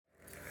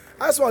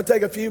I just want to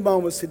take a few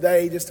moments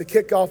today just to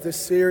kick off this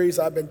series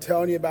I've been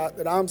telling you about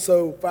that I'm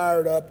so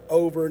fired up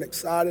over and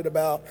excited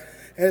about.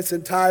 And it's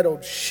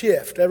entitled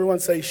Shift. Everyone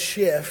say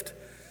Shift.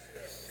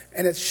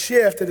 And it's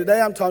Shift. And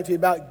today I'm talking to you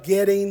about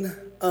getting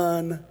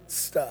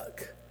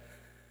unstuck.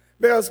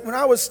 Because when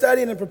I was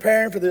studying and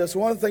preparing for this,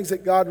 one of the things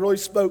that God really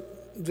spoke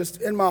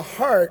just in my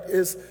heart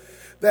is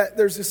that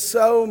there's just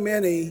so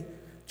many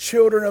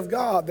children of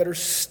God that are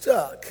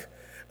stuck.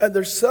 And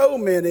there's so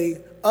many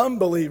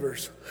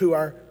unbelievers who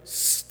are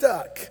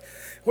stuck.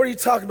 What are you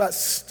talking about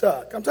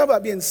stuck? I'm talking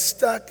about being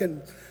stuck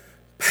in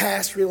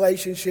past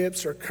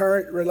relationships or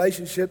current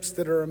relationships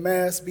that are a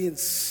mess, being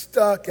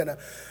stuck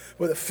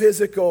with a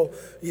physical,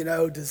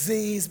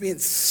 disease, being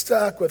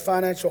stuck with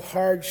financial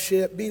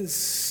hardship, being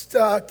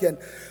stuck in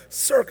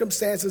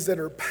circumstances that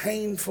are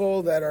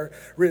painful, that are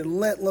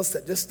relentless,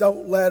 that just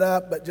don't let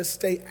up, but just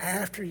stay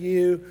after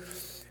you.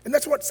 And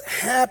that's what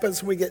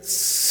happens when we get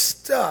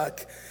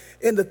stuck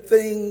in the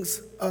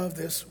things of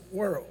this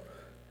world.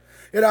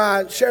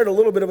 I shared a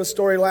little bit of a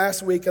story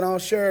last week, and I'll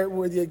share it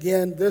with you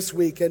again this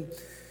week. And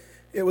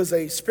it was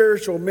a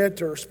spiritual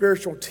mentor,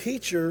 spiritual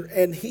teacher,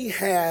 and he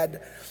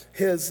had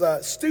his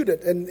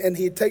student, and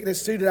he had taken his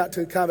student out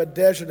to kind of a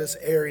desertous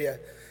area.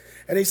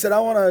 And he said, I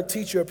want to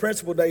teach you a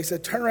principle today. He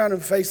said, turn around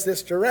and face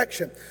this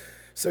direction.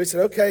 So he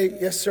said, okay,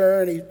 yes,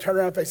 sir. And he turned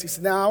around and faced. He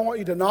said, now I want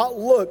you to not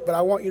look, but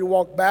I want you to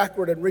walk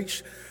backward and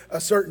reach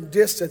a certain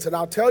distance. And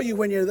I'll tell you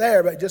when you're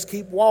there, but just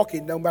keep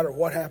walking no matter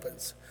what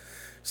happens.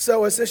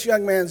 So as this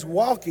young man's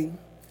walking,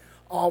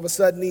 all of a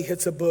sudden he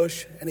hits a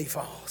bush and he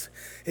falls.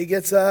 He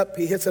gets up,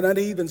 he hits an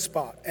uneven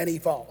spot, and he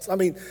falls. I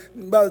mean,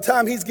 by the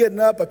time he's getting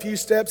up a few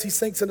steps, he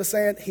sinks in the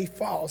sand, he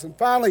falls. And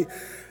finally,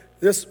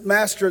 this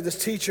master,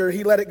 this teacher,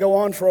 he let it go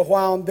on for a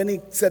while, and then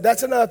he said,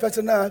 that's enough.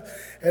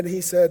 And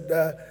he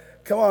said,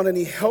 come on, and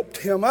he helped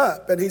him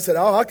up. And he said,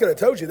 oh, I could have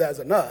told you that was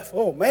enough.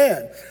 Oh,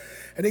 man.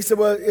 And he said,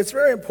 well, it's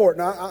very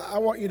important. I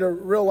want you to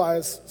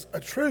realize a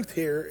truth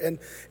here.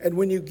 And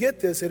when you get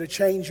this, it'll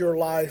change your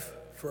life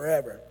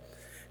forever.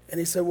 And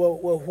he said, well,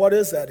 what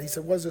is that? He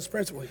said, what is this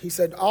principle? He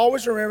said,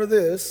 always remember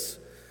this.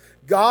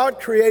 God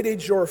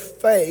created your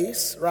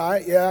face,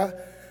 right? Yeah.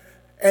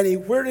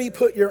 And where did he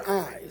put your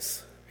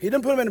eyes? He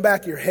didn't put them in the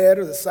back of your head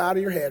or the side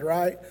of your head,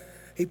 right?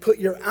 He put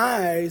your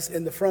eyes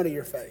in the front of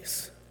your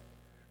face.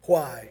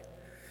 Why?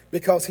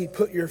 Because he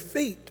put your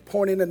feet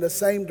pointing in the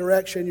same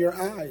direction your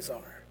eyes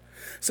are.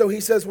 So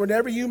he says,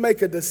 whenever you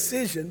make a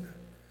decision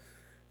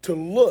to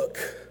look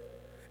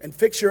and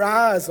fix your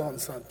eyes on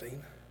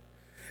something,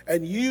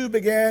 and you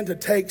begin to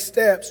take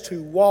steps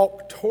to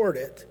walk toward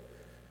it,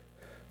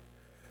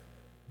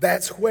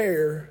 that's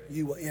where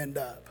you will end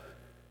up.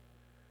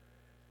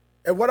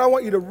 And what I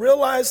want you to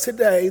realize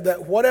today,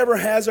 that whatever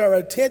has our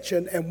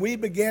attention and we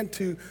begin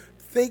to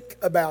think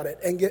about it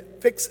and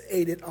get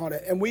fixated on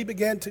it, and we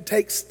begin to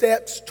take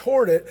steps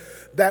toward it,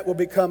 that will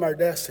become our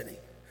destiny.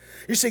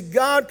 You see,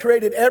 God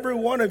created every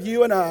one of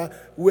you and I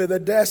with a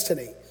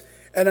destiny.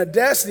 And a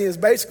destiny is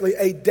basically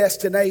a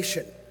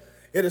destination.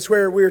 It is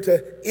where we're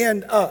to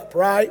end up,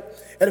 right?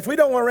 And if we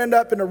don't want to end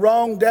up in the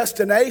wrong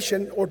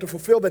destination or to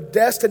fulfill the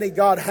destiny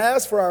God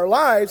has for our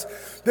lives,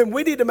 then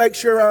we need to make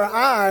sure our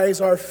eyes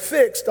are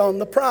fixed on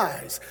the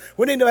prize.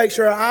 We need to make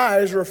sure our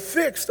eyes are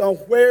fixed on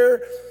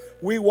where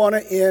we want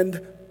to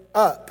end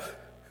up.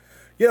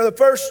 The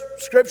first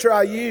scripture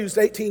I used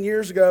 18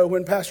 years ago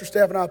when Pastor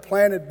Steph and I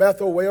planted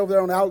Bethel way over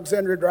there on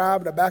Alexandria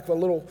Drive in the back of a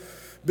little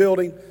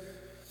building.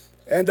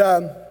 And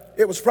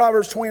it was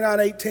Proverbs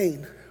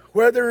 29:18.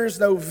 Where there is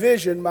no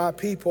vision, my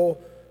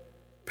people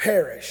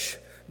perish.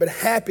 But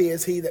happy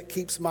is he that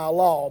keeps my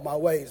law, my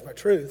ways, my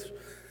truths.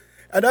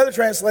 Another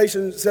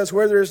translation says,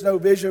 where there is no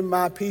vision,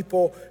 my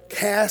people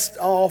cast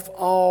off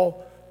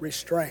all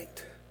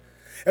restraint.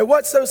 And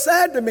what's so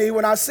sad to me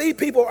when I see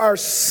people are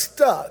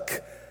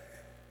stuck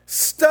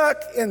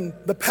in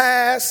the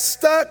past,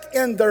 stuck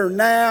in their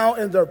now,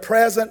 in their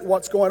present,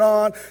 what's going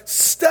on,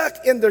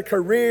 stuck in their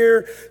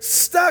career,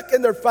 stuck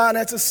in their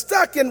finances,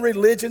 stuck in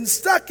religion,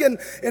 stuck in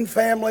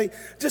family,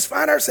 just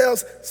find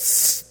ourselves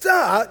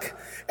stuck.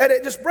 And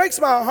it just breaks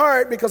my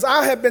heart because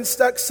I have been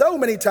stuck so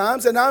many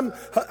times, and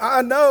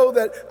I know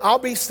that I'll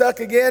be stuck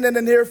again in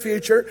the near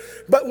future.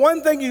 But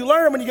one thing you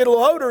learn when you get a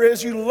little older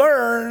is you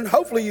learn,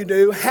 hopefully you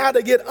do, how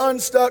to get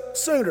unstuck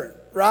sooner,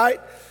 right?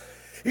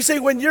 You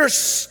see, when you're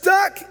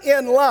stuck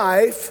in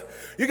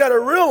life, you got to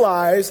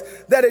realize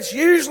that it's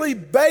usually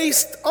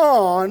based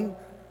on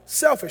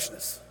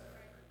selfishness.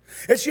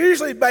 It's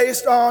usually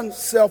based on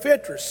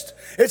self-interest.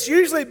 It's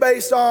usually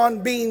based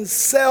on being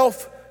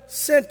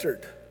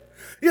self-centered.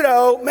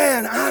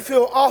 Man, I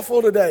feel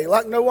awful today,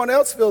 like no one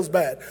else feels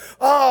bad.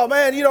 Oh,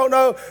 man, you don't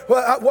know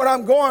what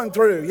I'm going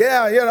through.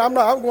 Yeah, I'm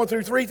going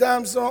through 3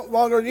 times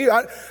longer than you.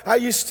 I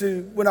used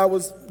to, when I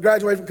was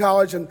graduating from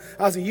college, and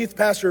I was a youth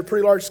pastor at a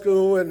pretty large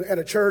school and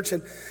a church,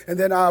 and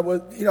then I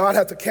would, I'd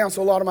have to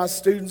counsel a lot of my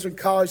students and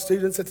college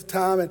students at the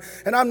time,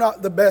 and I'm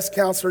not the best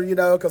counselor,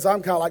 because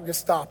I'm kind of like,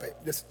 just stop it.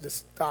 Just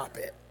stop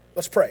it.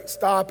 Let's pray.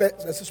 Stop it.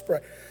 Let's just pray.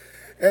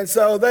 And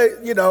so they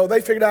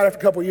figured out after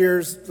a couple of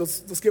years,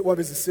 let's get one of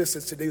his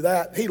assistants to do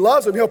that. He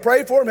loves him. He'll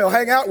pray for him. He'll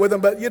hang out with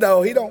him, but he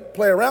don't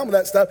play around with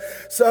that stuff.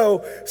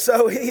 So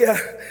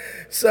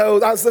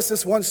I was listening to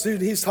this one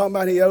student. He's talking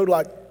about he owed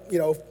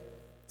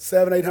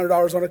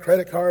 $700-800 on a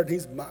credit card.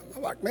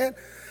 I'm like, man,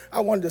 I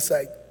wanted to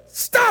say,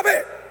 stop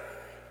it.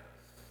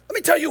 Let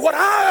me tell you what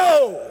I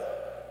owe.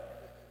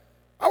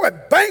 I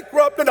went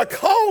bankrupt in a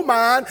coal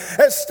mine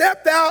and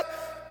stepped out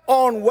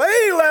on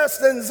way less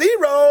than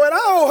zero, and I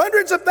owe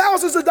hundreds of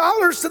thousands of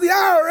dollars to the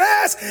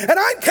IRS, and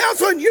I'm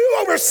counseling you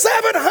over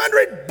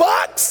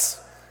 $700.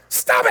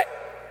 Stop it.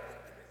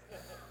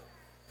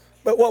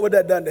 But what would that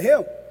have done to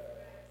him,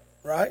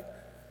 right?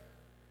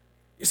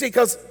 You see,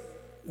 because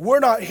we're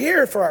not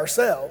here for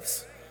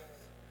ourselves.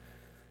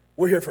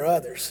 We're here for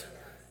others.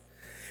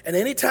 And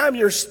anytime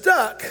you're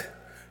stuck,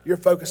 you're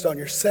focused on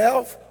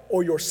yourself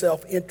or your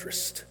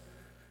self-interest.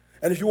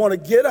 And if you want to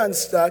get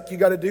unstuck, you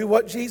got to do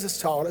what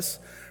Jesus taught us.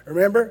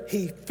 Remember,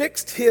 he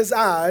fixed his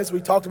eyes,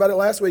 we talked about it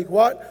last week,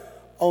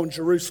 what? On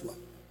Jerusalem.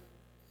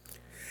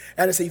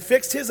 And as he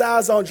fixed his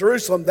eyes on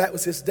Jerusalem, that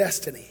was his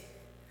destiny.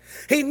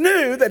 He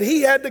knew that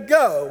he had to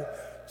go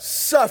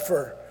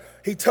suffer.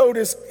 He told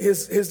his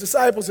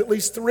disciples at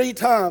least 3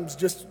 times,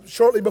 just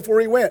shortly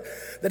before he went,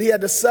 that he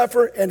had to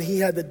suffer and he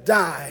had to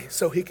die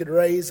so he could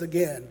rise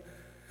again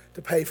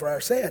to pay for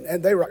our sin.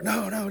 And they were like,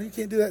 no, you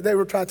can't do that. They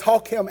were trying to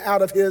talk him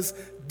out of his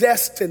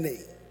destiny.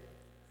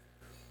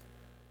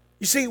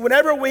 You see,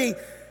 whenever we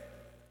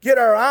get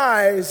our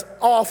eyes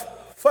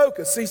off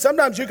focus, see,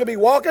 sometimes you can be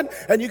walking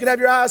and you can have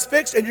your eyes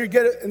fixed and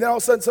and then all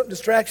of a sudden something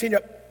distracts you and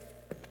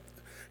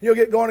you'll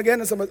get going again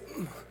and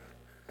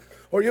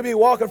or you'll be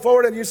walking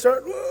forward and you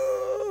start,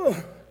 whoa.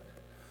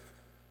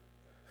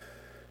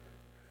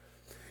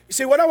 You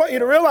see, what I want you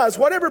to realize,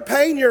 whatever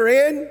pain you're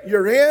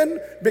in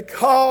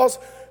because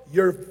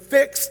your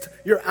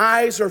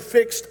eyes are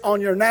fixed on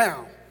your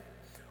now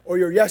or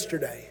your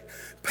yesterday.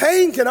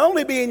 Pain can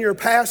only be in your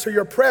past or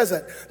your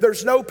present.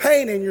 There's no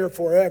pain in your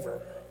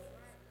forever.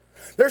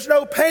 There's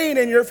no pain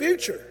in your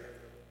future.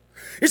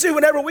 You see,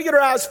 whenever we get our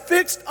eyes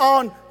fixed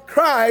on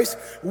Christ,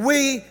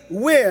 we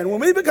win.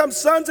 When we become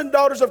sons and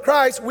daughters of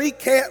Christ, we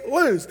can't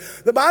lose.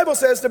 The Bible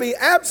says to be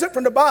absent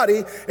from the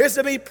body is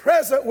to be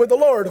present with the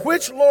Lord.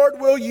 Which Lord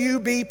will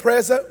you be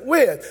present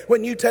with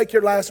when you take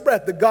your last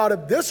breath? The God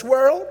of this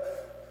world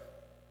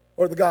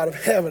or the God of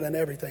heaven and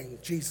everything?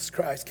 Jesus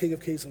Christ, King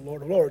of kings and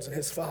Lord of lords, and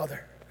his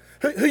Father.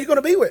 Who are you going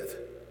to be with?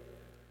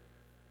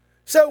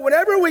 So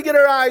whenever we get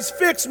our eyes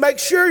fixed, make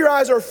sure your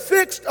eyes are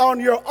fixed on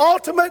your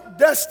ultimate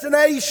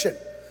destination.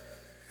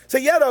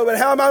 Say, yeah, though, but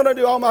how am I going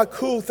to do all my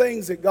cool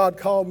things that God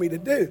called me to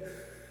do?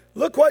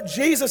 Look what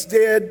Jesus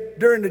did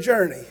during the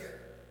journey.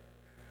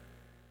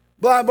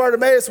 Blind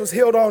Bartimaeus was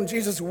healed on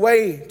Jesus'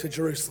 way to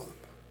Jerusalem.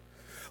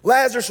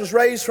 Lazarus was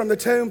raised from the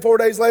tomb 4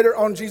 days later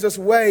on Jesus'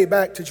 way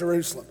back to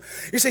Jerusalem.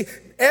 You see,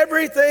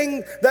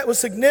 everything that was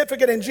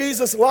significant in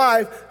Jesus'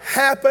 life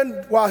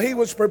happened while he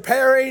was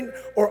preparing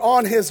or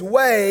on his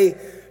way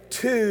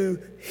to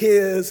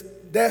his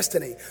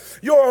destiny.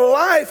 Your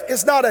life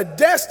is not a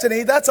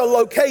destiny, that's a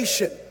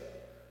location.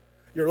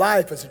 Your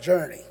life is a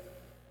journey.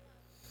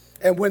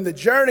 And when the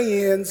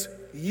journey ends,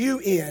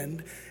 you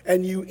end,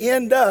 and you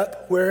end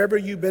up wherever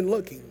you've been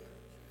looking.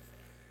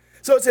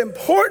 So it's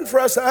important for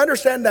us to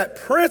understand that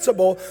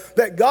principle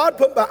that God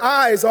put my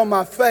eyes on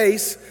my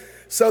face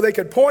so they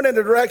could point in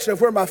the direction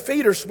of where my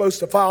feet are supposed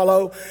to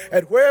follow,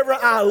 and wherever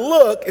I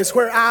look is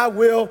where I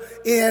will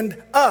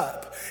end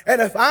up. And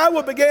if I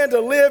would begin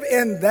to live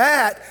in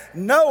that,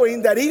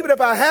 knowing that even if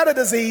I had a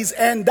disease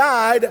and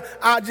died,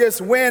 I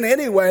just win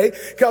anyway,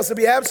 because to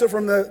be absent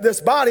from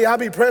this body, I'll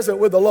be present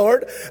with the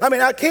Lord. I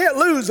mean, I can't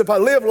lose. If I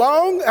live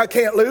long, I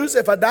can't lose.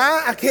 If I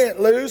die, I can't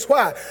lose.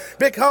 Why?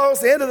 Because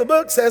the end of the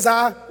book says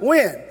I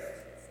win.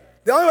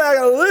 The only way I'm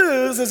going to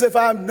lose is if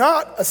I'm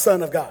not a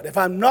son of God, if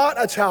I'm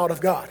not a child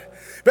of God.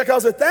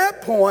 Because at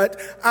that point,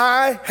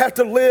 I have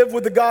to live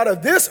with the God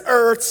of this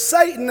earth,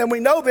 Satan, and we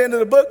know the end of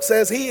the book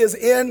says he is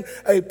in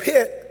a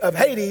pit of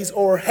Hades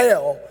or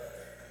hell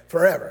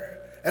forever.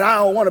 And I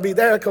don't want to be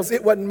there because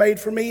it wasn't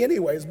made for me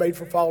anyway. It's made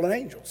for fallen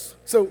angels.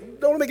 So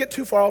don't let me get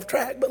too far off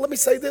track, but let me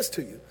say this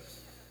to you.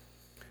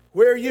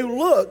 Where you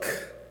look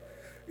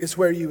is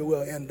where you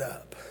will end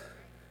up.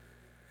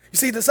 You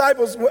see,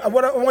 disciples,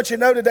 what I want you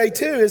to know today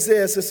too is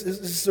this. This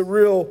is a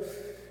real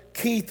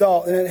key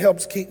thought, and it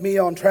helps keep me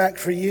on track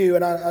for you.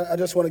 And I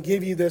just want to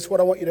give you this. What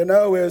I want you to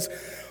know is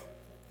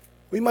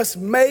we must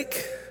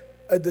make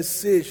a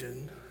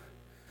decision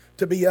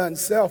to be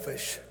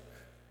unselfish,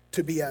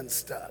 to be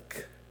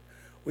unstuck.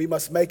 We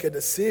must make a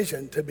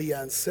decision to be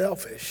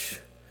unselfish,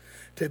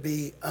 to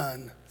be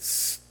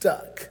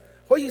unstuck.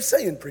 What are you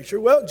saying, preacher?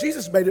 Well,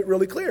 Jesus made it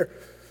really clear.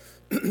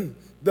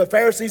 The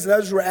Pharisees and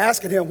others were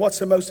asking him, what's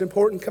the most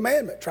important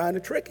commandment? Trying to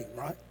trick him,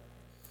 right?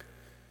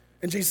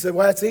 And Jesus said,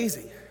 well, that's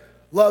easy.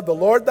 Love the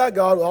Lord thy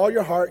God with all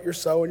your heart, your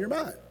soul, and your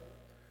mind.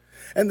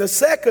 And the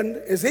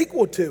second is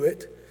equal to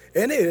it,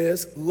 and it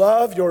is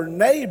love your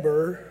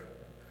neighbor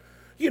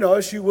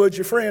as you would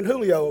your friend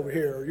Julio over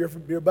here or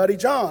your buddy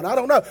John. I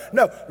don't know.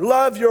 No,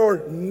 love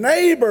your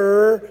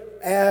neighbor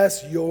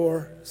as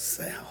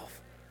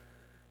yourself.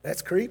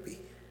 That's creepy.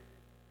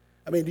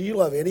 I mean, do you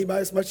love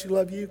anybody as much as you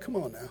love you? Come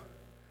on now.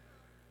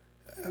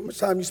 How much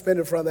time you spend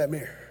in front of that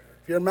mirror?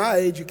 If you're my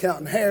age, you're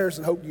counting hairs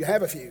and hope you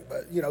have a few.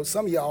 But,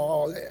 some of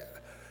y'all, yeah.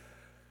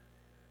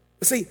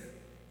 See,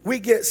 we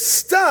get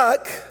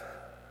stuck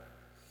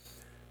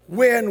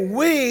when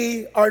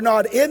we are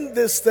not in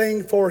this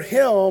thing for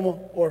him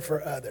or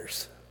for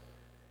others.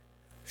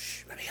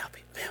 Shh, let me help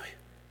you.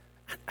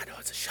 I know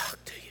it's a shock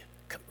to you.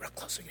 Come real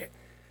closer here.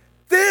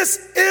 This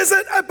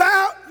isn't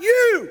about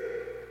you.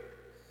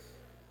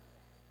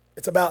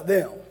 It's about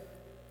them.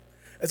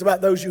 It's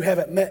about those you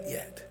haven't met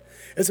yet.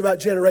 It's about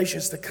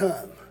generations to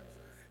come.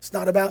 It's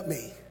not about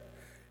me.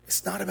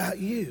 It's not about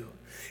you.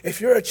 If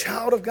you're a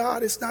child of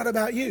God, it's not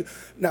about you.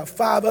 Now,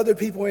 5 other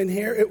people in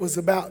here, it was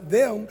about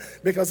them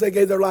because they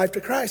gave their life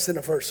to Christ in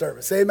the first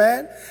service.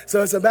 Amen?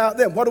 So it's about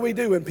them. What do we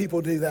do when people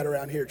do that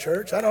around here,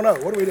 church? I don't know.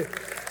 What do we do?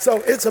 So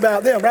it's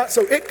about them, right?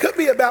 So it could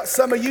be about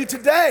some of you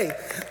today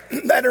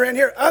that are in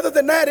here. Other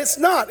than that, it's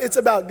not. It's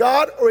about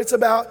God or it's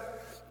about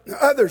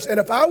others. And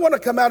if I want to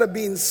come out of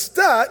being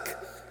stuck,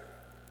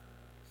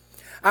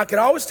 I can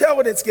always tell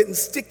when it's getting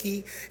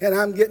sticky and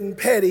I'm getting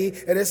petty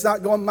and it's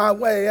not going my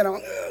way and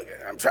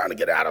I'm trying to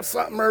get out of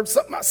something or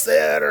something I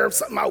said or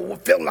something I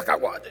feel like I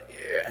want to.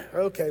 Yeah,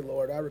 okay,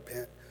 Lord, I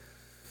repent.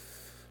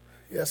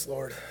 Yes,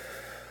 Lord.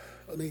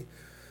 Let me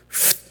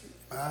get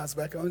my eyes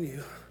back on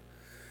you.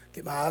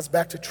 Get my eyes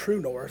back to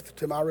true north,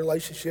 to my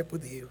relationship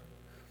with you,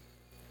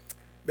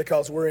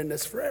 because we're in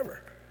this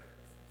forever.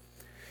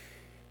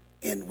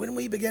 And when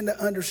we begin to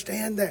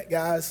understand that,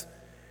 guys,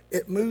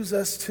 it moves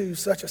us to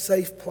such a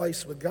safe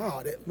place with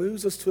God. It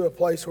moves us to a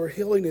place where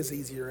healing is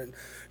easier and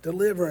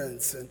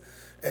deliverance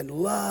and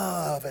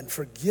love and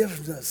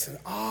forgiveness and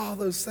all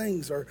those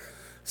things are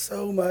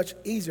so much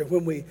easier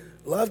when we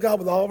love God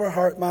with all of our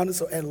heart, mind, and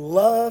soul and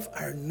love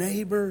our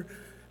neighbor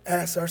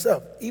as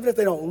ourselves. Even if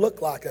they don't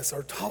look like us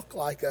or talk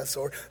like us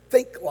or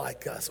think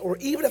like us, or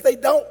even if they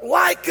don't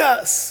like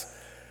us.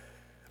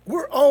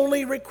 We're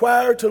only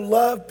required to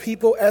love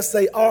people as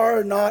they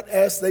are, not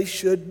as they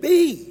should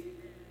be.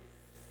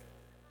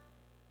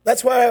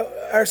 That's why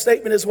our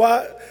statement is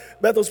why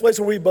Bethel's a place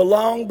where we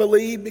belong,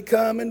 believe,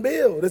 become, and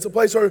build. It's a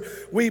place where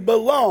we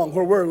belong,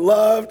 where we're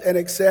loved and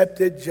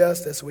accepted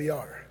just as we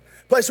are.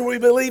 A place where we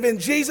believe in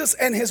Jesus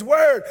and his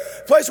word.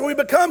 A place where we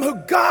become who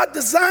God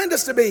designed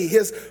us to be,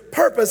 his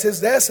purpose, his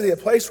destiny. A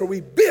place where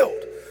we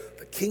build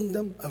the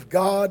kingdom of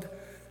God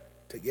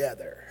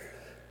together.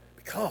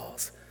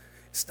 Because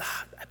it's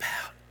not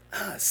about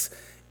us.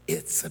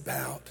 It's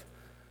about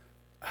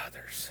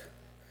others.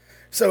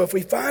 So if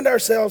we find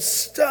ourselves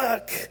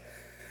stuck,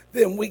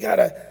 then we got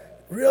to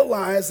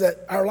realize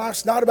that our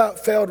life's not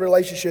about failed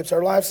relationships.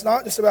 Our life's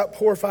not just about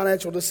poor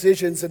financial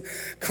decisions and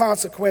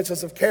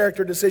consequences of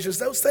character decisions.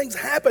 Those things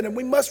happen and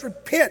we must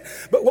repent.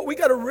 But what we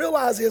got to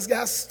realize is,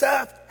 guys,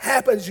 stuff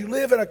happens. You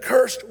live in a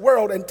cursed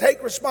world, and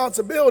take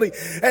responsibility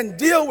and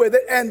deal with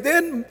it, and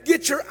then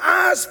get your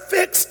eyes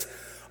fixed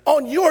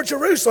on your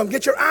Jerusalem.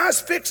 Get your eyes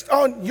fixed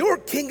on your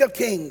King of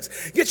Kings.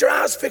 Get your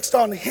eyes fixed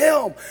on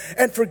him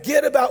and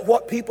forget about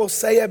what people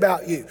say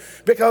about you,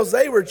 because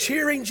they were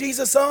cheering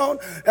Jesus on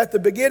at the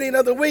beginning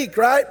of the week,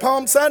 right?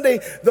 Palm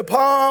Sunday, the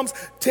palms,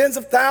 tens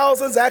of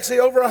thousands, actually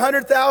over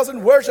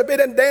 100,000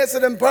 worshiping and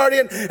dancing and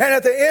partying. And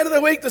at the end of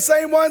the week, the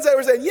same ones that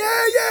were saying,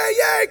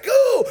 yeah,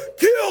 cool,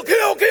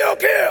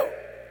 kill.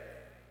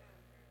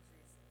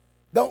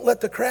 Don't let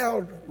the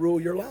crowd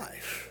rule your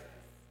life.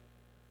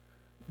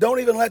 Don't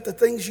even let the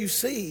things you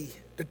see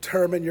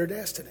determine your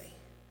destiny.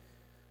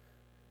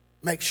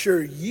 Make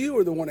sure you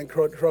are the one in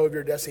control of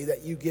your destiny,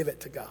 that you give it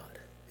to God.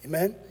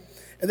 Amen?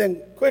 And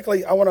then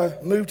quickly, I want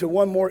to move to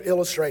one more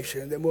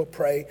illustration, and then we'll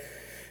pray.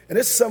 And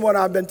this is someone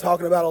I've been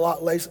talking about a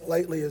lot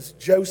lately, is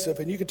Joseph.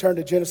 And you can turn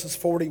to Genesis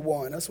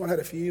 41. I just want to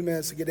have a few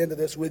minutes to get into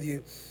this with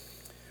you.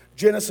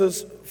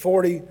 Genesis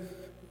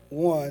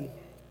 41.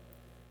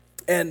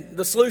 And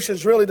the solution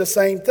is really the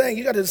same thing.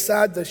 You got to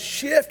decide to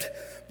shift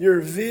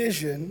your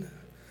vision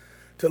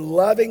to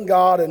loving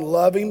God and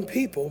loving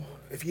people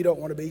if you don't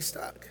want to be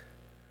stuck.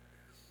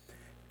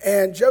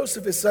 And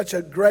Joseph is such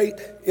a great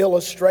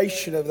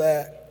illustration of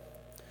that.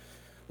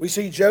 We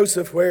see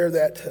Joseph where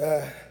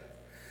that,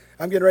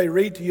 I'm getting ready to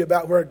read to you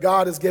about where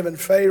God has given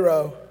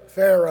Pharaoh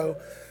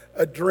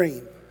a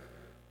dream.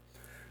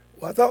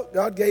 Well, I thought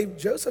God gave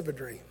Joseph a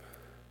dream.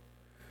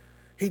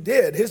 He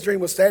did. His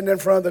dream was standing in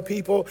front of the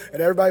people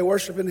and everybody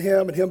worshiping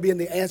him and him being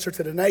the answer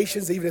to the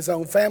nations, even his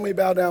own family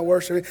bowed down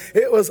worshiping.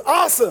 It was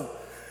awesome.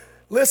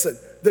 Listen,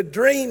 the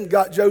dream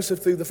got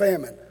Joseph through the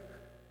famine.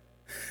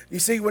 You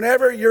see,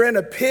 whenever you're in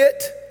a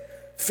pit,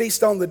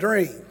 feast on the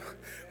dream.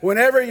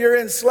 Whenever you're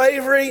in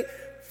slavery,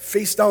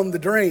 feast on the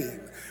dream.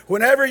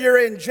 Whenever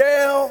you're in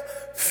jail,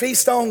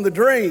 feast on the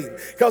dream.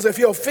 Because if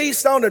you'll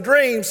feast on the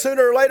dream,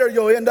 sooner or later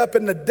you'll end up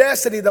in the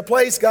destiny, the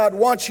place God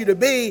wants you to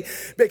be,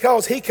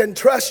 because he can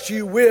trust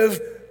you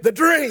with the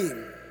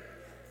dream.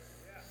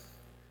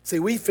 See,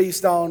 we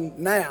feast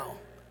on now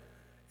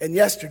and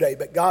yesterday.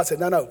 But God said,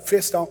 no,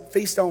 feast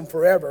on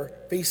forever,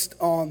 feast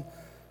on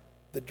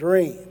the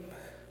dream.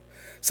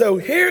 So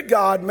here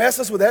God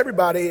messes with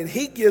everybody, and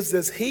he gives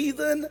this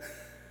heathen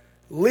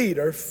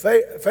leader,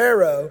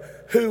 Pharaoh,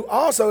 who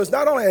also is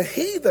not only a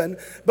heathen,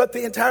 but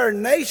the entire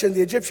nation,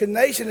 the Egyptian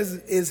nation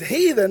is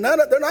heathen.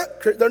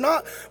 They're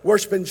not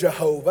worshiping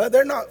Jehovah.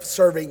 They're not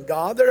serving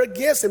God. They're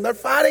against him. They're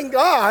fighting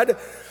God.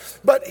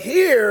 But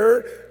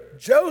here,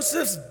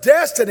 Joseph's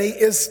destiny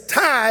is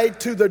tied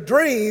to the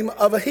dream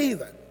of a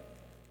heathen.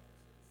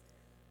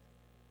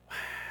 Wow.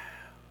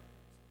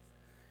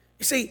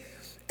 You see,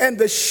 and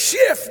the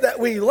shift that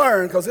we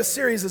learn, because this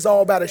series is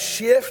all about a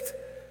shift,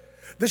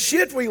 the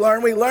shift we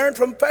learn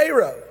from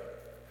Pharaoh,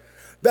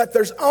 that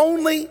there's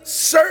only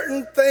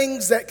certain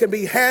things that can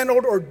be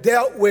handled or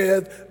dealt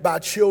with by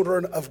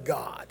children of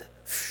God.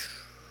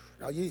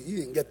 Now, you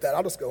didn't get that.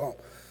 I'll just go home.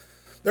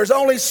 There's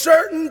only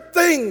certain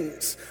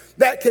things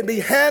that can be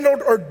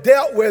handled or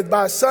dealt with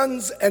by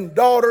sons and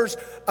daughters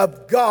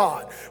of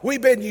God.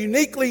 We've been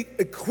uniquely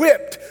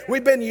equipped.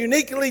 We've been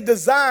uniquely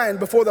designed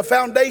before the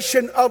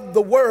foundation of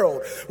the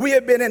world. We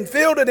have been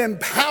infilled and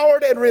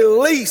empowered and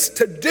released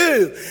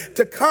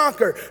to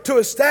conquer, to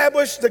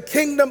establish the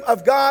kingdom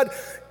of God.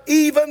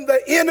 Even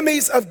the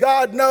enemies of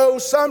God know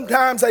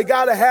sometimes they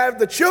got to have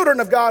the children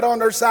of God on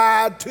their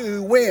side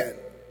to win.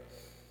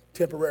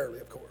 Temporarily,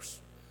 of course.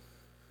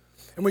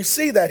 And we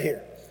see that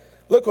here.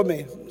 Look with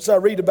me. So I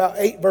read about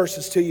 8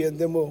 verses to you, and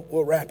then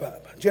we'll wrap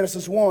up.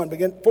 Genesis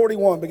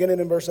 41, beginning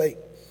in verse 8.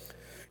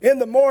 In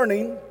the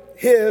morning,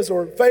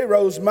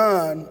 Pharaoh's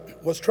mind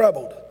was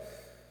troubled.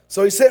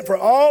 So he sent for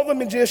all the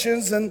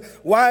magicians and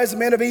wise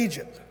men of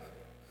Egypt.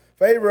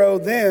 Pharaoh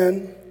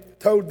then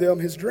told them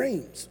his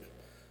dreams,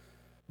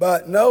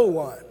 but no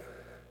one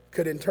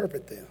could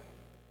interpret them.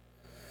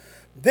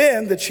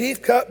 Then the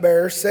chief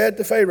cupbearer said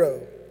to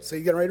Pharaoh, so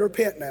you're getting ready to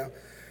repent now,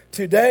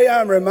 today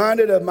I'm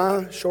reminded of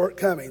my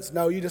shortcomings.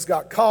 No, you just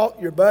got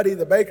caught, your buddy,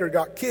 the baker,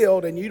 got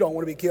killed, and you don't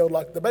want to be killed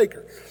like the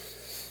baker.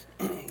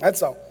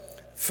 That's all.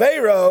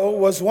 Pharaoh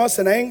was once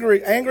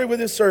angry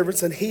with his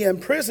servants, and he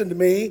imprisoned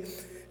me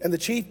and the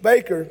chief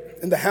baker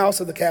in the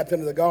house of the captain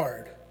of the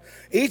guard.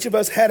 Each of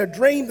us had a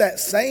dream that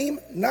same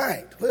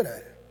night. Look at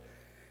it.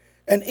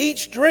 And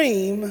each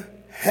dream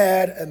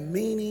had a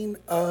meaning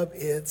of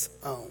its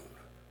own.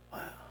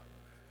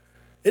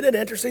 Isn't it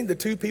interesting? The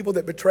 2 people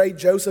that betrayed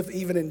Joseph,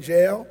 even in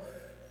jail,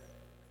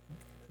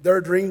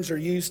 their dreams are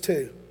used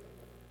too.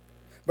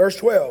 Verse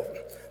 12.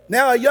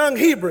 Now a young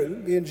Hebrew,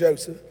 being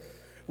Joseph,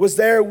 was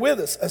there with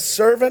us, a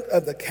servant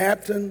of the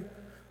captain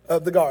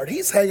of the guard.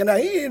 He's hanging out.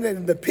 He ain't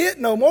in the pit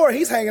no more.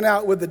 He's hanging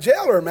out with the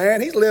jailer, man.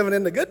 He's living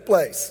in the good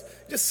place,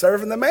 just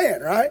serving the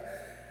man, right?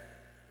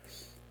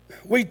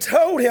 We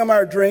told him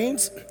our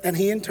dreams, and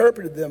he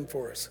interpreted them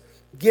for us,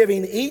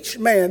 giving each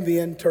man the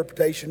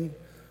interpretation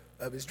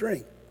of his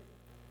dream.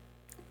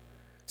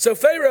 So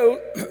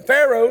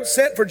Pharaoh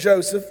sent for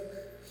Joseph,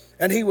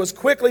 and he was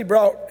quickly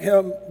brought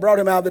him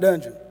out of the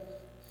dungeon.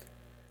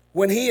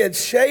 When he had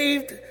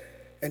shaved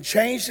and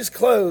changed his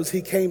clothes,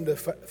 he came to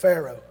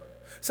Pharaoh.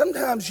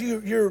 Sometimes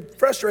you're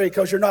frustrated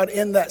because you're not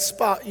in that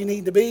spot you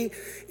need to be.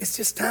 It's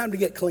just time to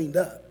get cleaned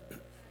up.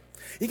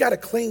 You got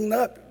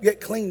to get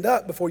cleaned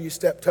up before you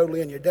step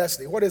totally in your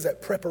destiny. What is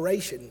that?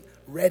 Preparation,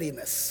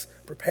 readiness,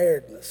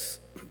 preparedness.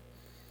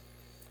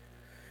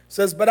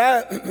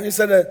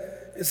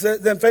 It says,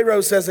 then Pharaoh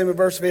says in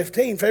verse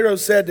 15, Pharaoh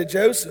said to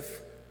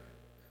Joseph,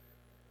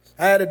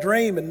 I had a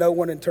dream and no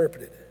one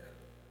interpreted it.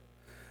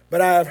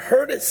 But I have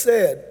heard it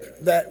said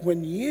that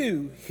when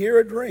you hear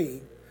a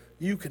dream,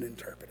 you can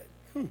interpret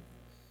it.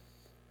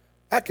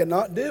 I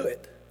cannot do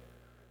it,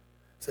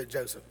 said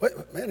Joseph. Wait,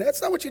 man,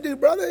 that's not what you do,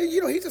 brother.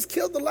 You know, he just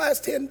killed the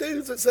last 10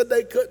 dudes that said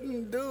they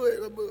couldn't do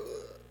it.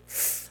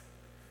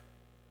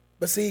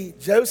 But see,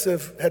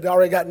 Joseph had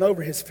already gotten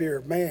over his fear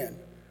of man.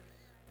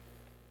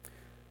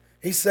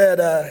 He said,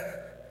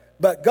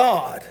 but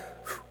God.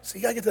 So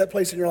you got to get to that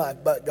place in your life,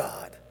 but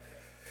God.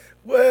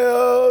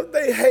 Well,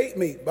 they hate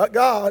me, but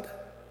God.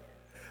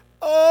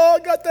 Oh,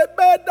 I got that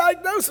bad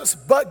diagnosis,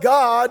 but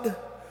God.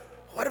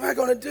 What am I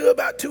going to do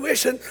about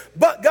tuition?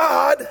 But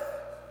God.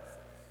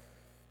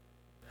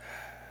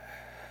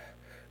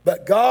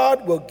 But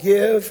God will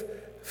give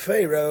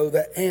Pharaoh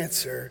the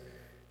answer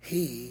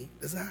he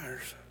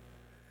desires.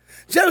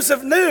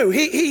 Joseph knew.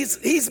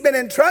 He's been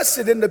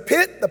entrusted in the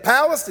pit, the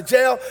palace, the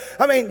jail.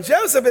 I mean,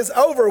 Joseph is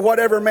over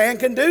whatever man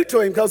can do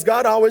to him because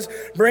God always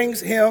brings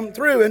him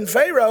through. And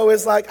Pharaoh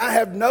is like, I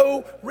have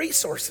no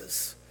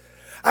resources.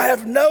 I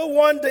have no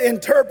one to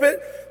interpret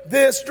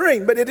this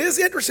dream. But it is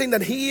interesting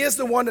that he is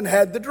the one that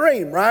had the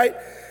dream, right?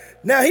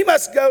 Now, he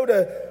must go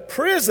to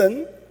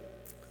prison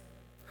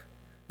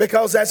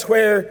because that's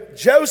where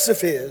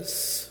Joseph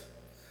is,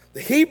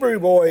 the Hebrew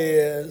boy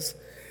is,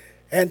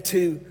 and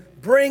to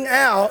bring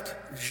out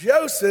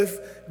Joseph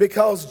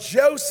because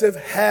Joseph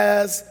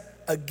has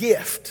a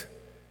gift.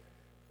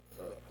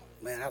 Oh,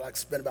 man, I'd like to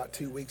spend about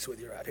 2 weeks with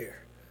you right here.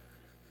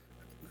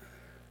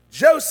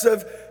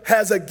 Joseph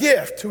has a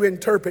gift to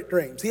interpret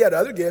dreams. He had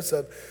other gifts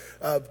of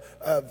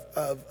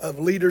of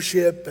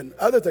leadership and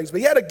other things. But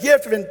he had a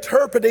gift of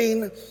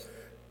interpreting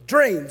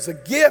dreams.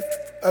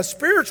 A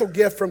spiritual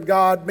gift from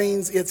God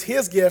means it's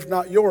his gift,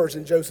 not yours,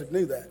 and Joseph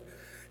knew that.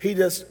 He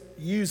just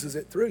uses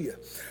it through you.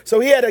 So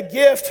he had a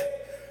gift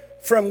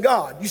from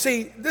God. You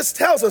see, this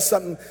tells us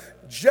something.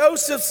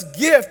 Joseph's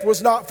gift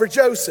was not for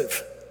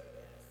Joseph.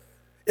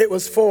 It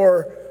was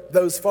for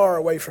those far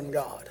away from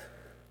God.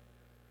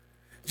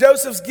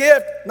 Joseph's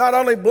gift not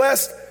only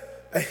blessed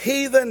a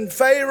heathen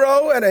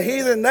Pharaoh and a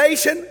heathen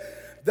nation,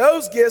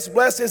 those gifts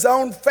blessed his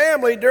own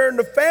family during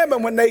the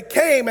famine when they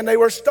came and they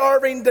were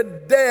starving to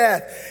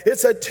death.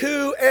 It's a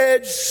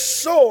two-edged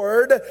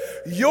sword.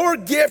 Your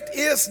gift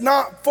is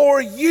not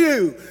for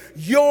you.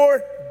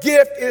 Your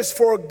gift is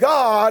for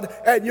God,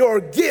 and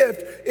your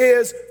gift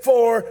is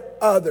for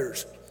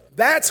others.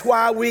 That's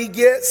why we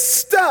get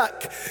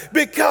stuck,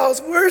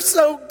 because we're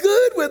so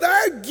good with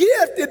our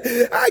gift,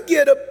 and I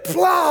get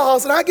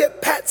applause and I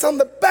get pats on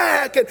the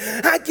back and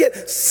I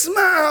get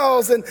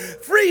smiles and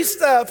free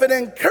stuff and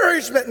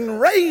encouragement and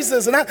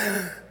raises, and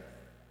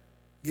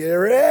get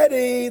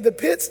ready, the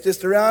pit's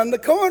just around the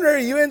corner.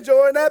 You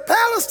enjoying that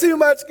palace too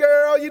much,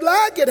 girl? You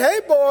like it?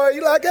 Hey boy,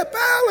 you like that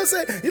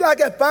palace? You like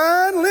that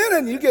fine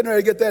linen? You getting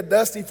ready to get that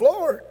dusty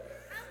floor.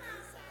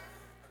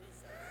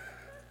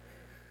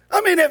 I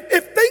mean,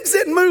 if things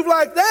didn't move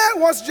like that,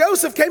 once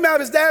Joseph came out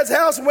of his dad's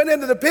house and went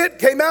into the pit,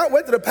 came out,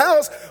 went to the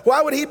palace,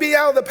 why would he be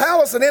out of the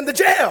palace and in the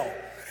jail?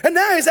 And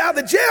now he's out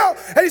of the jail,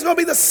 and he's going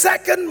to be the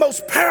second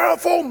most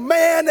powerful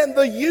man in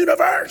the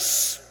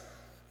universe,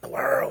 the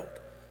world.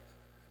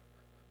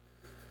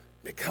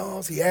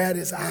 Because he had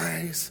his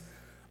eyes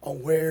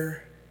on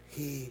where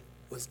he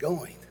was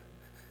going.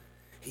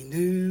 He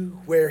knew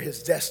where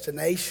his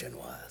destination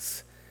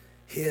was.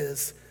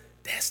 His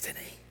destiny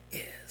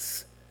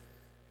is.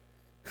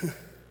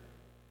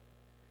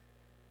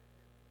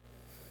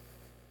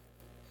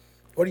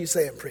 What are you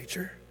saying,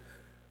 preacher?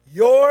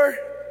 Your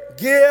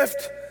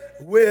gift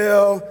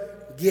will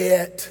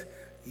get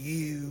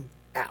you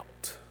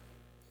out.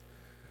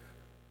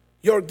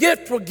 Your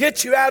gift will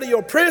get you out of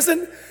your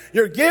prison.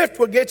 Your gift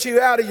will get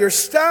you out of your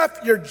stuff,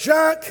 your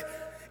junk,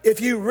 if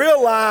you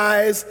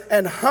realize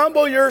and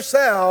humble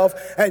yourself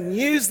and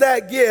use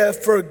that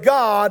gift for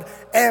God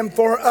and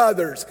for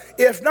others.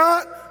 If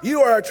not,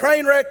 you are a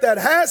train wreck that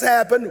has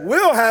happened,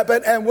 will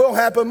happen, and will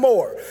happen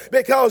more.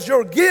 Because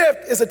your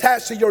gift is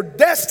attached to your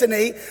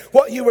destiny,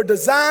 what you were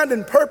designed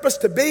and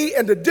purposed to be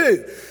and to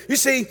do. You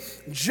see,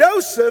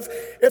 Joseph,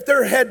 if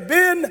there had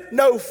been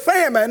no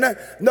famine,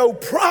 no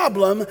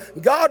problem,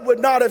 God would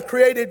not have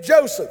created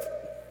Joseph.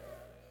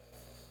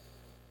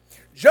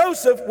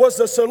 Joseph was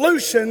the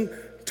solution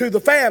to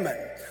the famine.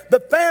 The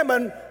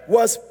famine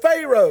was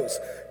Pharaoh's.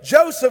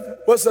 Joseph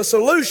was the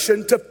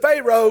solution to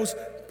Pharaoh's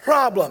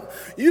problem.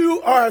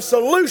 You are a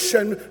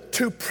solution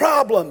to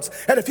problems.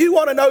 And if you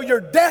want to know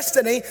your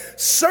destiny,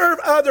 serve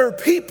other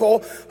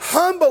people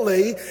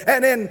humbly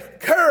and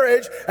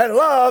encourage and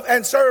love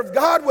and serve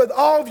God with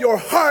all of your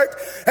heart,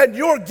 and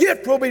your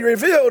gift will be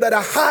revealed at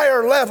a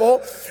higher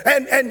level,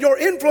 and your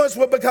influence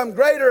will become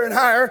greater and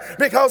higher,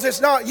 because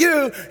it's not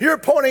you, you're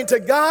pointing to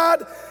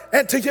God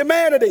and to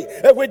humanity.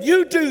 And when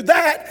you do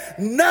that,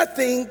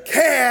 nothing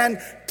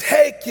can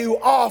take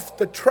you off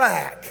the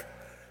track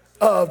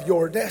of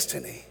your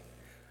destiny.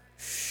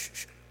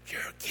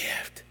 Your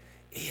gift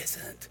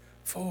isn't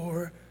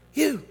for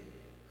you,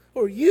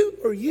 or you,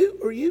 or you,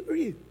 or you, or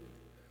you.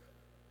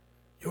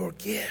 Your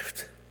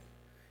gift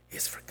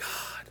is for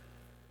God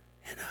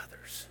and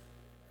others.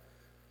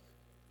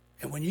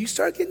 And when you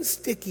start getting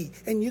sticky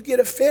and you get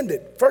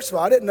offended, first of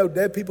all, I didn't know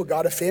dead people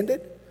got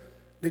offended.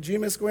 Did you,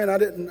 Miss Gwen? I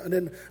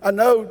didn't. I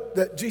know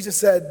that Jesus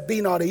said, "Be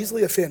not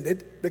easily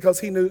offended," because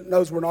He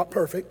knows we're not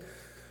perfect.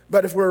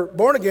 But if we're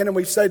born again and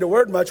we've said the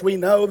word much, we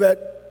know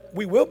that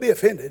we will be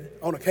offended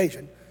on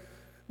occasion.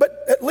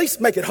 But at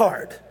least make it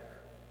hard.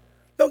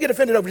 Don't get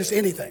offended over just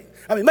anything.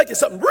 I mean, make it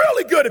something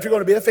really good if you're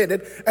going to be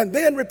offended, and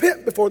then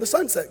repent before the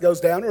sunset goes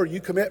down, or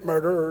you commit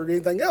murder or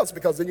anything else,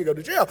 because then you go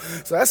to jail.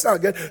 So that's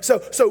not good.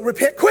 So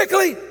repent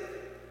quickly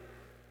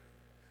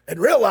and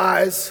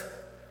realize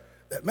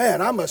that,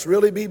 man, I must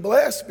really be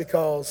blessed,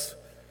 because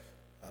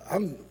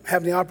I'm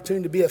having the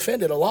opportunity to be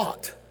offended a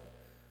lot.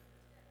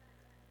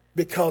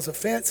 Because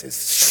offense is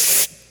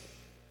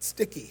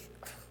sticky.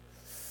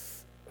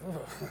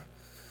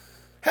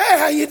 Hey,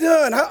 how you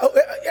doing?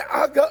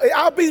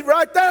 I'll be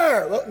right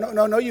there.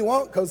 Well, no, you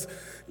won't, because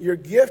your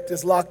gift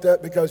is locked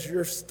up because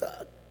you're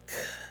stuck.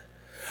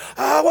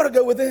 I want to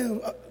go with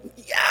him.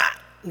 Yeah.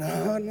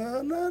 No,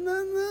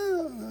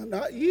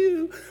 not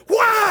you.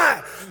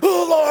 Why?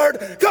 Oh,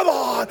 Lord, come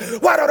on.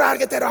 Why don't I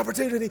get that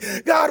opportunity?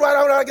 God, why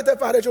don't I get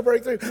that financial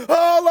breakthrough?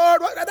 Oh,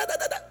 Lord,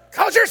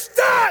 because you're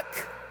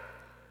stuck.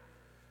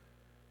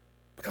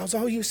 Because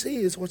all you see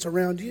is what's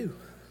around you.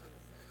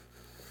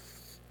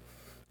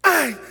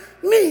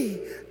 Me.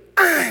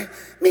 Ugh.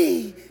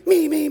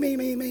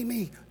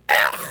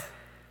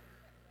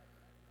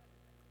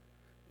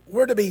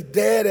 We're to be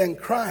dead in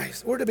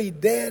Christ. We're to be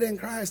dead in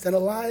Christ and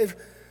alive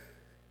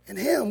in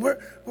him.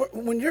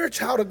 When you're a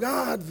child of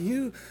God,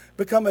 you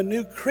become a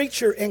new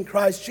creature in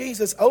Christ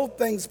Jesus. Old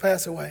things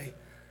pass away.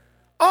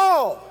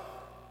 All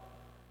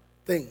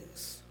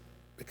things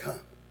become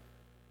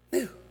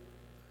new.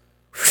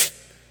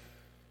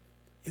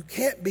 You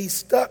can't be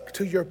stuck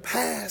to your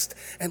past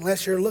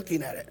unless you're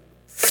looking at it.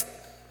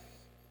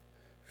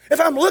 If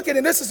I'm looking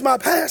and this is my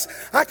past,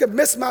 I could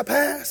miss my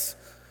past.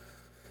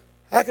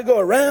 I could go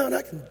around,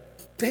 I can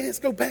dance,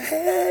 go back,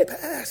 hey,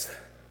 past.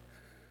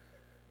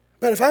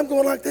 But if I'm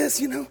going like this,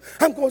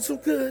 I'm going so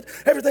good.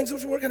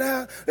 Everything's working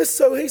out. He's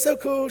so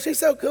cool. She's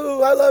so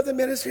cool. I love the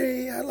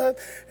ministry.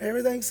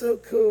 Everything's so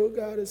cool.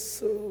 God is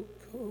so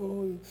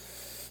cool.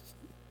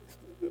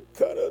 I'm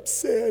kind of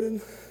upset and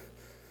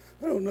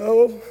I don't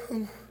know.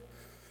 I'm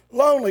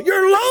lonely.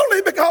 You're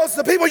lonely because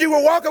the people you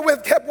were walking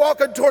with kept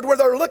walking toward where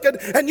they're looking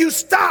and you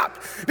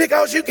stopped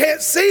because you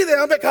can't see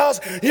them because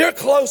you're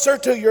closer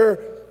to your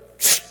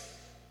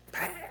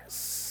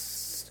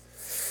past.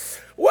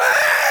 Wait.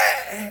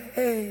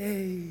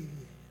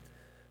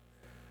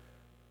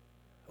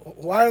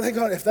 Why are they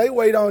going? If they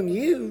wait on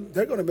you,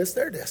 they're going to miss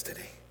their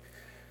destiny.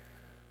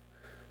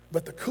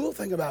 But the cool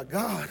thing about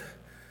God,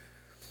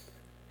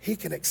 he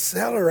can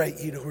accelerate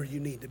you to where you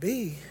need to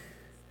be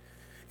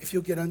if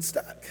you'll get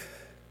unstuck.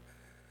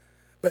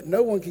 But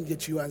no one can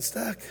get you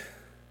unstuck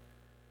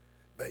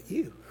but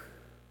you.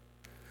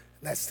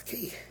 And that's the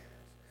key.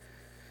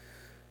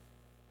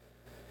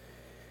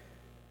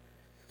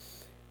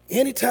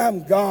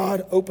 Anytime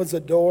God opens a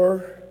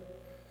door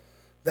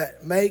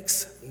that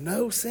makes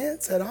no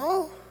sense at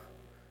all,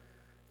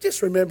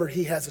 just remember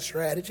he has a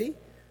strategy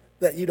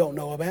that you don't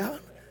know about.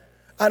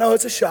 I know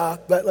it's a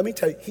shock, but let me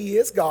tell you, he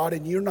is God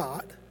and you're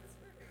not.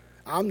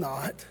 I'm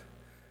not.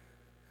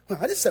 Well,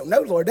 I just don't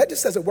know, Lord. That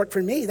just doesn't work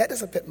for me. That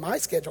doesn't fit my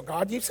schedule,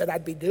 God. You said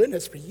I'd be doing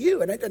this for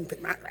you, and it doesn't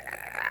fit my...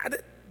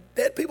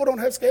 Dead people don't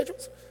have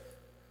schedules.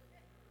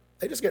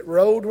 They just get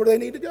rolled where they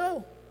need to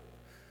go.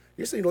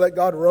 You just need to let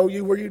God roll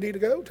you where you need to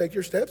go. Take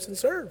your steps and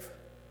serve.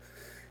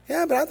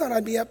 Yeah, but I thought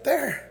I'd be up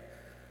there.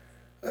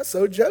 Well,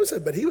 so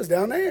Joseph, but he was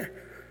down there.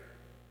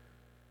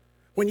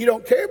 When you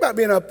don't care about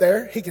being up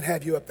there, he can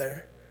have you up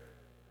there.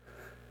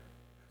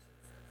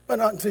 But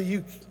not until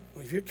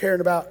if you're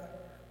caring about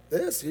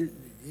this,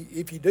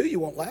 if you do, you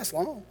won't last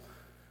long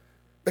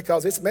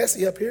because it's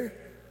messy up here.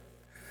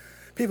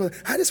 People,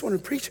 I just want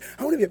to preach.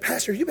 I want to be a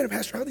pastor. You've been a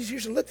pastor all these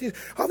years and look at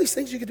all these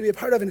things you get to be a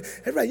part of. And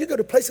everybody, you go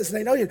to places and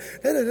they know you.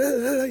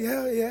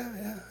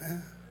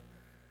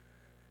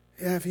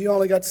 Yeah, if you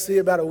only got to see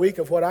about a week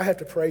of what I have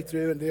to pray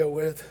through and deal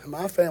with,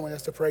 my family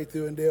has to pray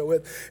through and deal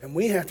with, and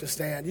we have to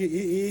stand.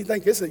 You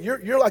think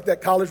you're like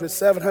that college with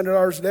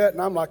 $700 debt,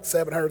 and I'm like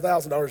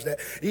 $700,000 debt.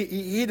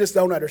 You just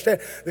don't understand.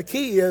 The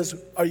key is,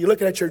 are you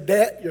looking at your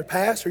debt, your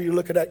past, or are you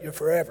looking at your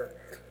forever?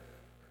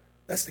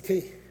 That's the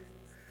key.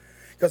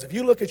 Because if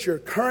you look at your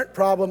current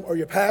problem or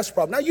your past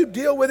problem, now you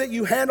deal with it,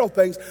 you handle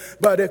things,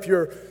 but if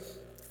you're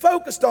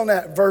focused on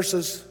that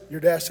versus your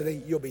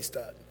destiny, you'll be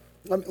stuck.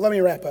 Let me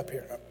wrap up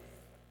here.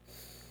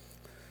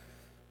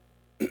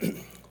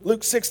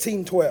 Luke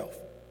 16:12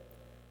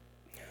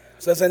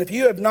 says, and if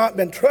you have not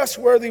been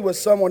trustworthy with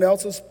someone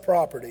else's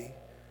property,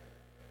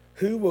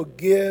 who will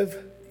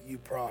give you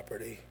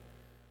property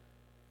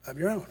of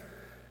your own?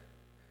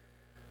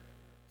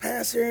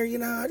 Pastor,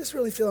 I just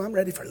really feel I'm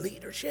ready for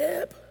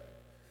leadership.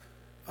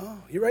 Oh,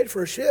 you're ready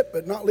for a ship,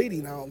 but not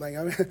leading, I don't think.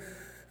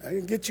 I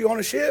can get you on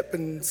a ship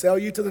and sell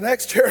you to the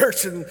next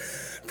church and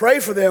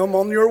pray for them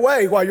on your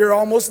way while you're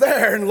almost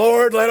there. And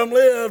Lord, let them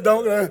live.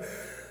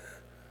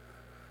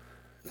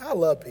 I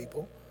love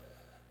people.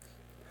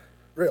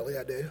 Really,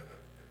 I do.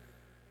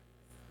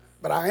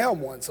 But I am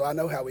one, so I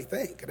know how we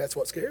think, and that's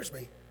what scares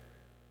me.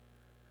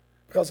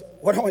 Because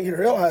what I want you to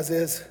realize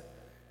is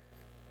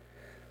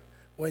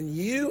when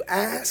you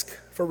ask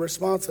for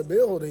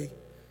responsibility,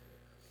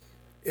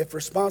 if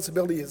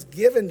responsibility is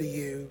given to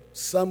you,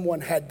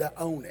 someone had to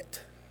own it.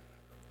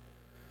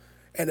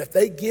 And if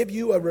they give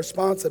you a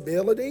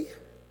responsibility,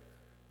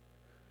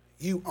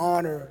 you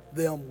honor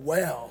them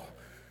well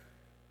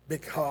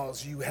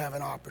because you have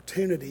an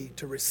opportunity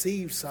to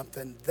receive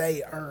something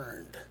they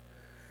earned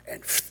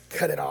and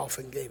cut it off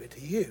and gave it to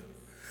you.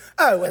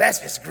 Oh, well, that's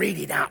just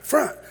greedy out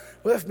front.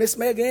 Well, if Miss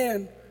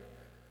Megan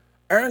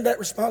earned that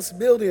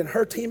responsibility and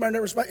her team earned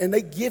that responsibility, and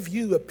they give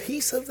you a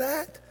piece of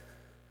that,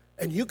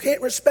 and you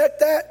can't respect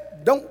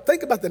that, don't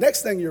think about the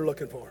next thing you're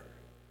looking for.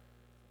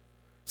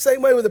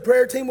 Same way with the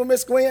prayer team with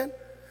Miss Gwen.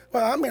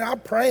 Well, I'll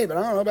pray, but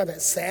I don't know about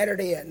that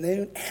Saturday at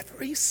noon.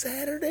 Every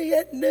Saturday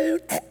at noon?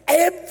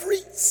 Every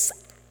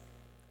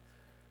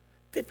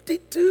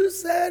 52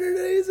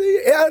 Saturdays a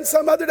year. Yeah, and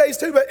some other days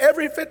too, but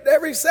every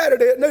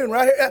Saturday at noon,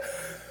 right here.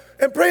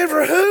 And praying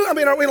for who?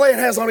 Aren't we laying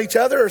hands on each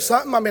other or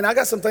something? I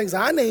got some things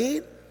I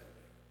need.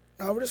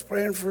 No, we're just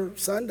praying for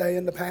Sunday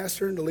and the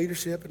pastor and the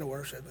leadership and the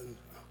worship. And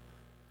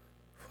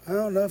I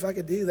don't know if I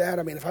could do that.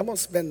 If I'm going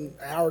to spend an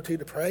hour or two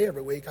to pray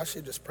every week, I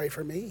should just pray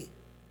for me.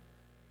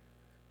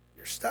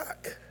 You're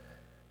stuck.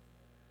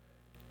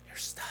 You're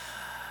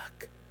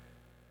stuck.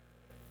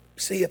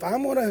 See, if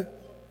I'm going to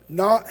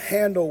not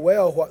handle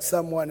well what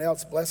someone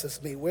else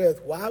blesses me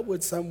with, why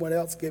would someone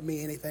else give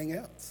me anything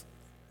else?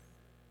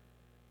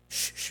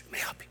 Shh, let me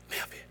help you,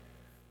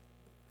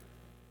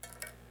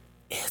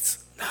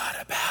 It's not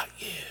about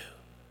you.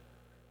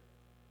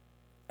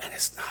 And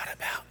it's not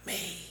about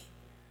me.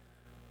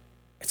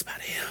 It's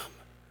about him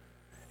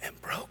and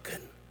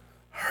broken,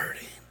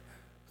 hurting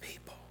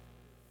people.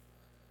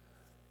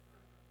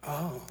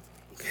 Oh,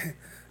 okay.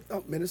 I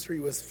thought ministry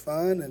was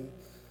fun and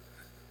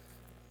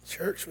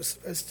church was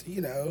supposed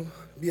to,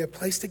 be a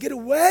place to get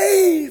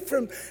away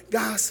from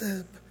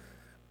gossip.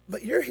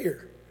 But you're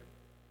here.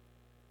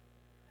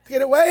 To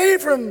get away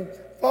from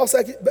false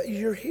accusations, but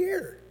you're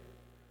here.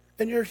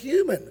 And you're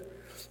human.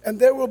 And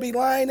there will be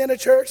lying in a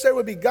church. There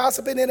will be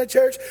gossiping in a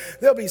church.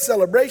 There'll be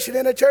celebration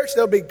in a church.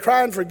 There'll be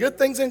crying for good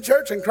things in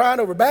church and crying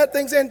over bad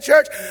things in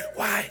church.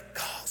 Why?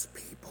 Because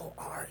people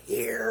are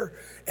here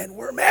and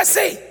we're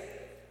messy.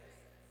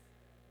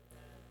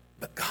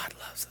 But God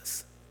loves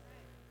us.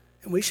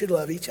 And we should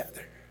love each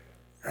other,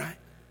 right?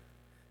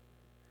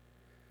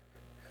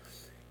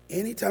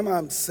 Anytime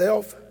I'm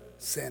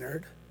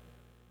self-centered,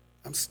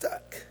 I'm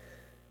stuck.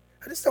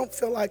 I just don't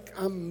feel like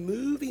I'm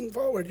moving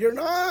forward. You're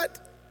not.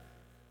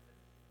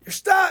 You're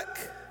stuck.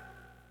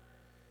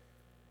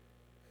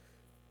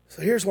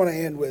 So here's what I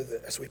end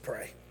with as we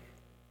pray.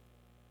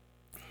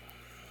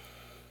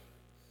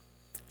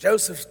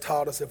 Joseph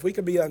taught us if we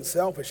can be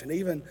unselfish and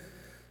even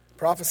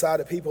prophesy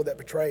to people that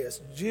betray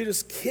us.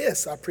 Judas'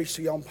 kiss, I preached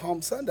to you on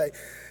Palm Sunday.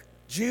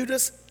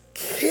 Judas'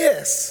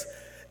 kiss.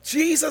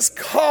 Jesus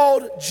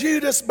called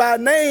Judas by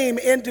name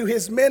into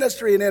his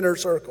ministry and inner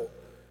circle.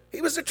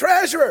 He was the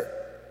treasurer.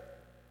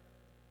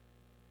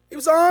 He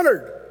was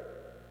honored.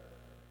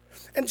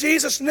 And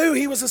Jesus knew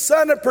he was a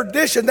son of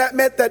perdition. That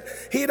meant that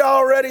he'd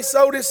already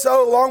sold his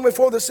soul long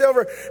before the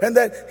silver, and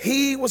that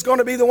he was going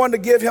to be the one to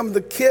give him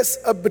the kiss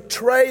of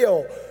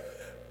betrayal.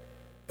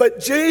 But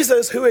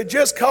Jesus, who had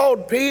just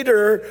called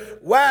Peter,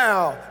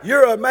 wow,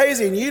 you're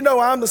amazing. You know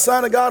I'm the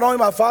Son of God. Only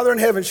my Father in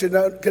heaven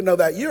can know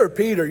that. You're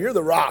Peter. You're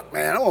the rock,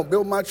 man. I'm going to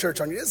build my church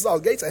on you. This is all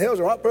gates of hell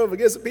are not proof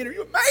against it, Peter.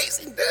 You're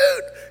amazing,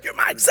 dude. You're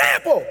my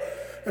example.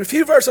 And a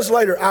few verses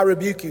later, I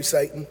rebuke you,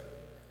 Satan.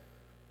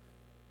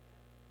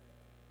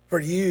 For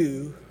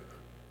you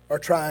are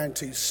trying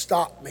to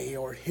stop me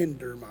or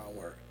hinder my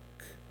work.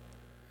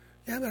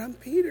 Yeah, but I'm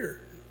Peter.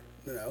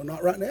 No,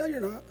 not right now, you're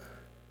not.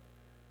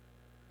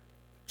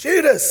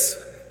 Judas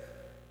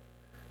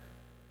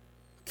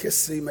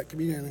kissed him at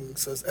communion and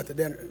says, at the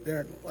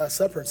dinner Last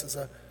Supper, and says,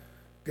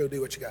 go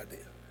do what you got to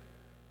do.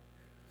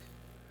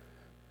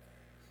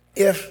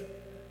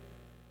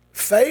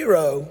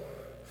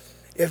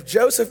 If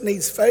Joseph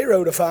needs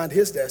Pharaoh to find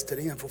his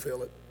destiny and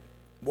fulfill it,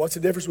 what's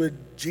the difference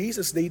with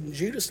Jesus needing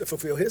Judas to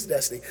fulfill his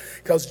destiny?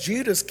 Because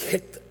Judas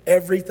kicked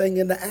everything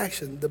into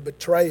action, the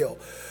betrayal,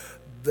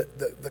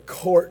 the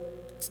court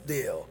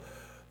deal,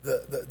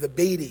 the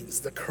beatings,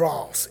 the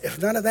cross.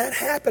 If none of that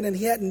happened and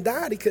he hadn't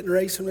died, he couldn't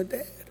raise from the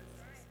dead.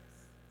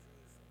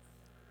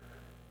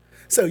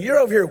 So you're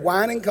over here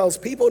whining because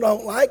people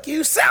don't like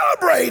you.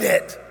 Celebrate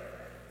it.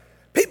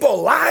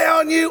 People lie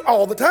on you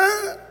all the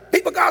time.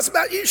 People gossip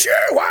about you. Sure,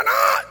 why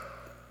not?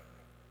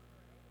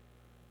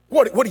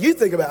 What do you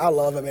think about? I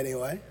love them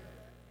anyway.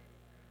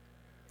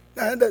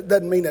 Now, that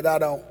doesn't mean that I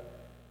don't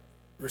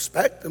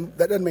respect them.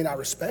 That doesn't mean I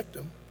respect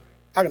them.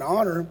 I can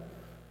honor them.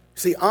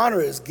 See, honor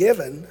is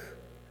given.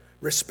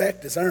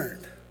 Respect is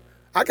earned.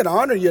 I can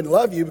honor you and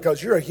love you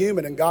because you're a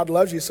human and God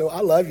loves you, so I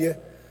love you.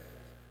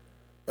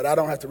 But I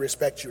don't have to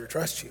respect you or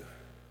trust you.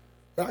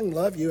 But I can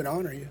love you and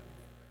honor you.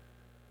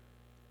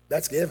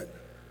 That's given.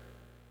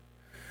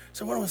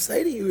 So what I want to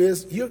say to you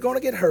is you're going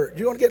to get hurt.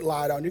 You're going to get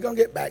lied on. You're going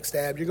to get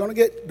backstabbed. You're going to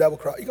get double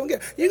crossed. You're going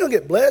to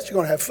get blessed. You're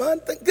going to have fun.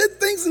 Good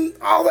things and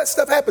all that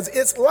stuff happens.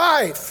 It's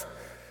life.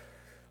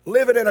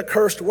 Living in a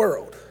cursed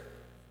world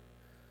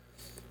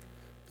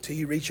until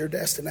you reach your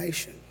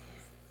destination.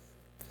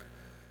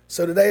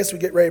 So today as we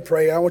get ready to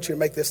pray, I want you to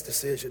make this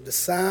decision.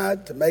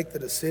 Decide to make the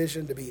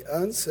decision to be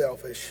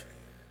unselfish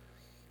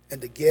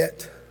and to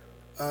get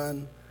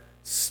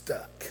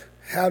unstuck.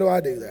 How do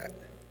I do that?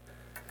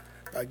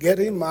 By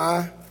getting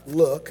my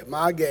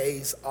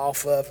gaze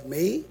off of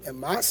me and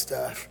my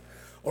stuff,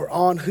 or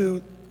on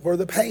where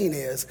the pain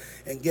is,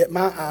 and get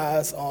my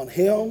eyes on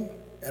him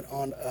and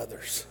on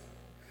others.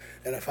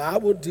 And if I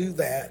will do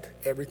that,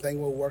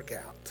 everything will work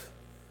out.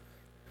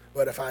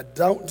 But if I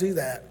don't do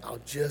that, I'll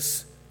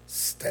just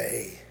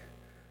stay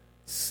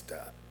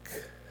stuck.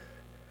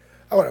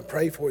 I want to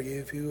pray for you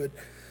if you would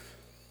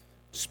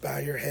just bow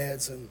your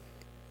heads. And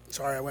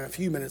sorry, I went a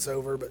few minutes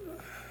over, but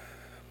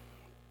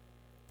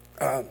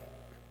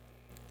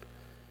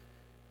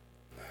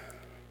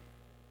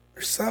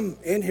there's some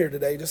in here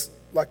today, just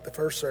like the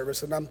first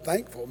service, and I'm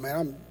thankful, man.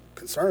 I'm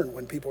concerned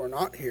when people are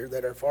not here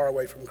that are far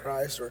away from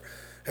Christ or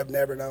have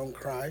never known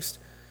Christ.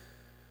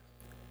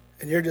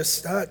 And you're just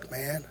stuck,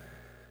 man.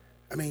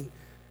 I mean,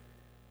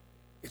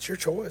 it's your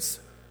choice.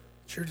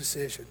 It's your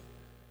decision.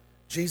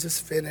 Jesus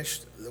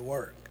finished the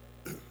work.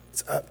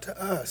 It's up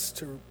to us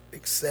to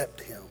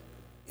accept him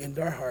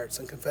into our hearts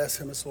and confess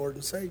him as Lord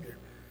and Savior.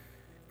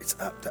 It's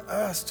up to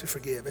us to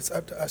forgive. It's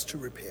up to us to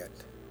repent.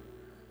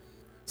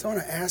 So I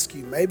want to ask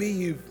you, maybe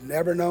you've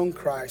never known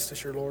Christ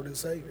as your Lord and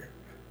Savior.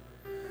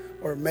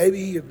 Or maybe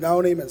you've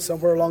known him and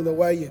somewhere along the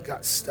way you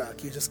got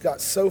stuck. You just got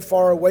so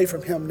far away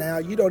from him now,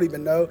 you don't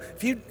even know.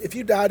 If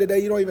you die today,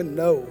 you don't even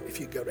know if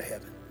you go to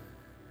heaven.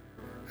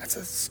 That's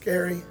a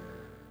scary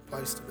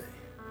place to be.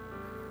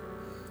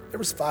 There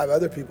was 5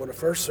 other people in the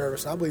first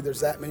service, and I believe there's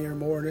that many or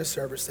more in this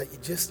service that you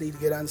just need to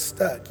get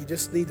unstuck. You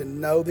just need to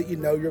know that you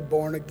know you're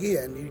born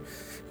again.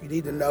 You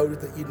need to know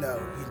that you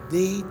know. You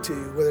need to,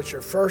 whether it's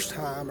your first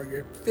time or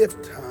your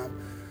 5th time,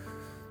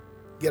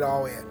 get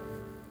all in.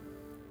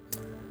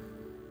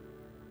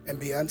 And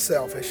be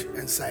unselfish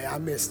and say, I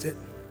missed it.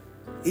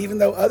 Even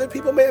though other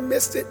people may have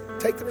missed it,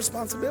 take the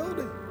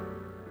responsibility.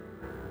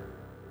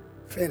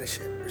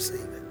 Finish it,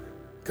 receive it.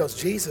 Because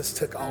Jesus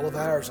took all of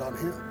ours on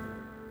him.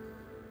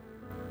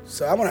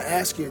 So I want to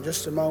ask you in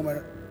just a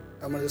moment,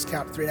 I'm going to just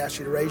count to 3 and ask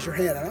you to raise your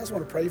hand. And I just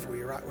want to pray for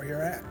you right where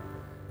you're at.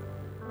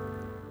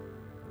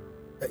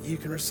 That you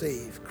can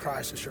receive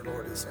Christ as your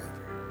Lord and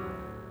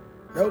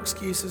Savior. No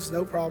excuses,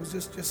 no problems.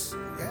 Just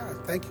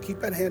thank you.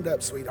 Keep that hand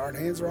up, sweetheart.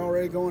 Hands are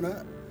already going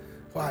up.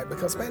 Why?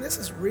 Because, man, this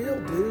is real,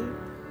 dude.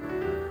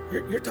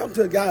 You're talking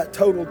to a guy that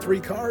totaled 3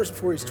 cars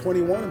before he's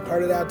 21 and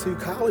parted out 2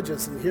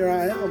 colleges, and here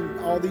I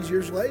am all these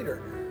years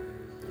later.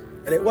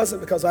 And it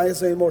wasn't because I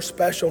was any more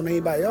special than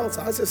anybody else.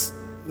 I was just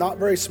not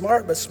very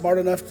smart, but smart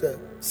enough to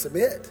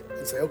submit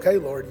and say, okay,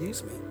 Lord,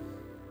 use me.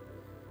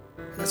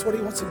 And that's what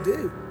he wants to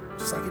do,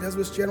 just like he does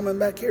with this gentleman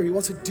back here. He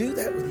wants to do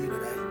that with you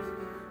today.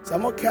 So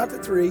I'm going to count to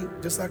 3,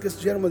 just like this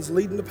gentleman's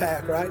leading the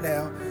pack right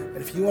now. And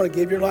if you want to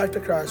give your life to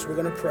Christ, we're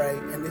going to pray.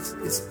 And it's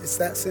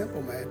that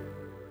simple, man.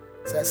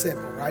 It's that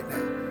simple right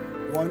now.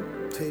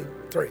 1, 2,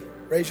 3.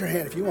 Raise your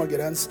hand if you want to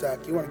get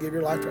unstuck. You want to give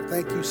your life to Him.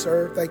 Thank you,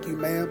 sir. Thank you,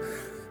 ma'am.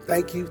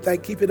 Thank you.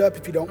 Keep it up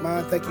if you don't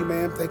mind. Thank you,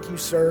 ma'am. Thank you,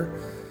 sir.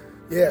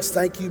 Yes,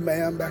 thank you,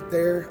 ma'am, back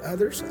there.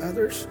 Others.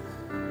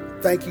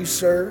 Thank you,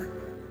 sir.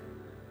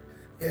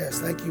 Yes,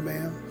 thank you,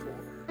 ma'am.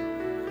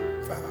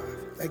 4, 5.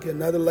 Thank you.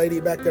 Another lady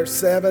back there.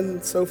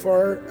 7 so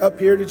far. Up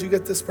here, did you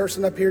get this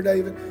person up here,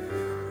 David?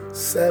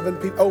 7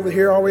 people. Over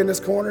here, all the way in this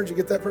corner, did you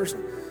get that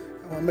person?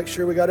 I want to make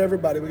sure we got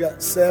everybody. We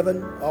got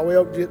 7. All the way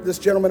up. This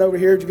gentleman over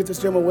here, did you get this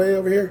gentleman way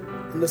over here?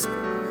 And this.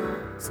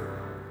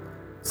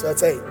 So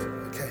that's 8.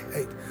 Okay,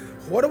 8.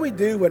 What do we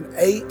do when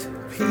 8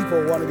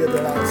 people want to give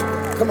their lives to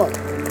God? Come on.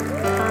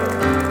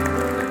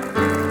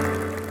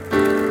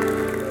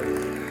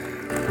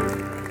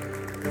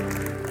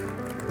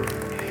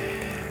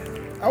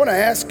 I want to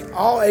ask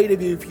all 8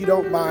 of you, if you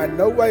don't mind,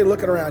 no way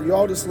looking around. You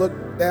all just look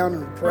down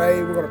and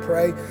pray. We're going to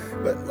pray.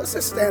 But let's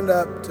just stand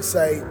up to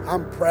say,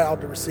 I'm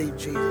proud to receive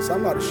Jesus.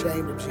 I'm not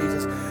ashamed of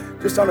Jesus.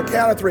 Just on the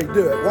count of 3,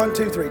 do it. 1,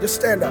 2, 3. Just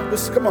stand up.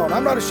 Just come on.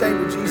 I'm not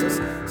ashamed of Jesus.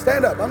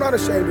 Stand up. I'm not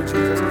ashamed of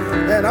Jesus.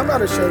 Man, I'm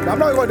not ashamed. I'm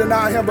not going to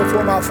deny him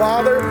before my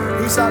Father.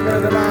 He's not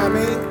going to deny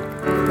me.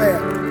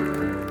 Man,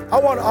 I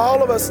want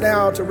all of us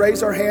now to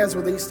raise our hands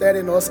with these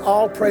standing. Let's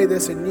all pray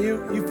this. And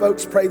you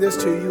folks pray this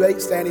too. You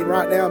 8 standing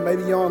right now.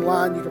 Maybe you're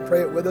online. You can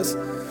pray it with us.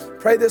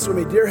 Pray this with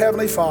me. Dear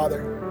Heavenly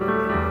Father,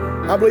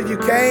 I believe you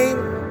came,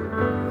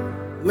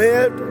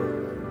 lived,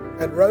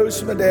 and rose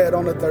from the dead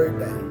on the 3rd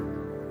day.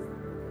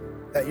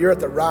 That you're at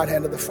the right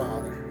hand of the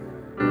Father.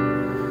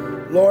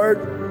 Lord,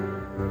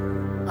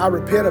 I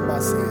repent of my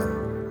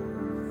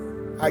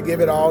sin. I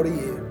give it all to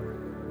you.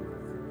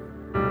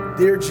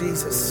 Dear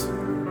Jesus,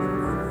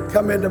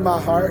 come into my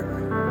heart.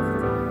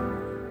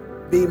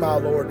 Be my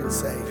Lord and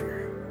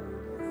Savior.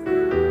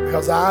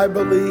 Because I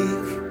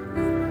believe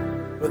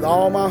with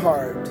all my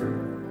heart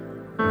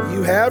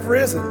you have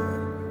risen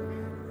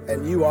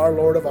and you are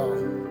Lord of all.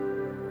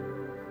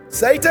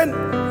 Satan,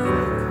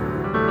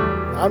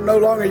 I'm no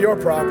longer your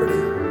property.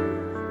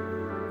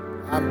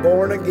 I'm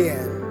born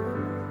again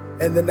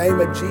in the name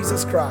of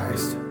Jesus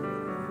Christ,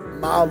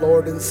 my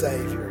Lord and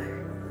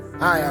Savior.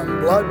 I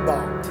am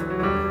blood-bought.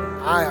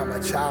 I am a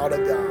child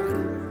of God.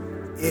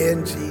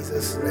 In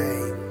Jesus'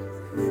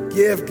 name.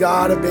 Give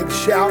God a big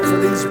shout for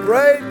these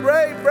brave,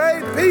 brave,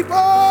 brave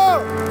people.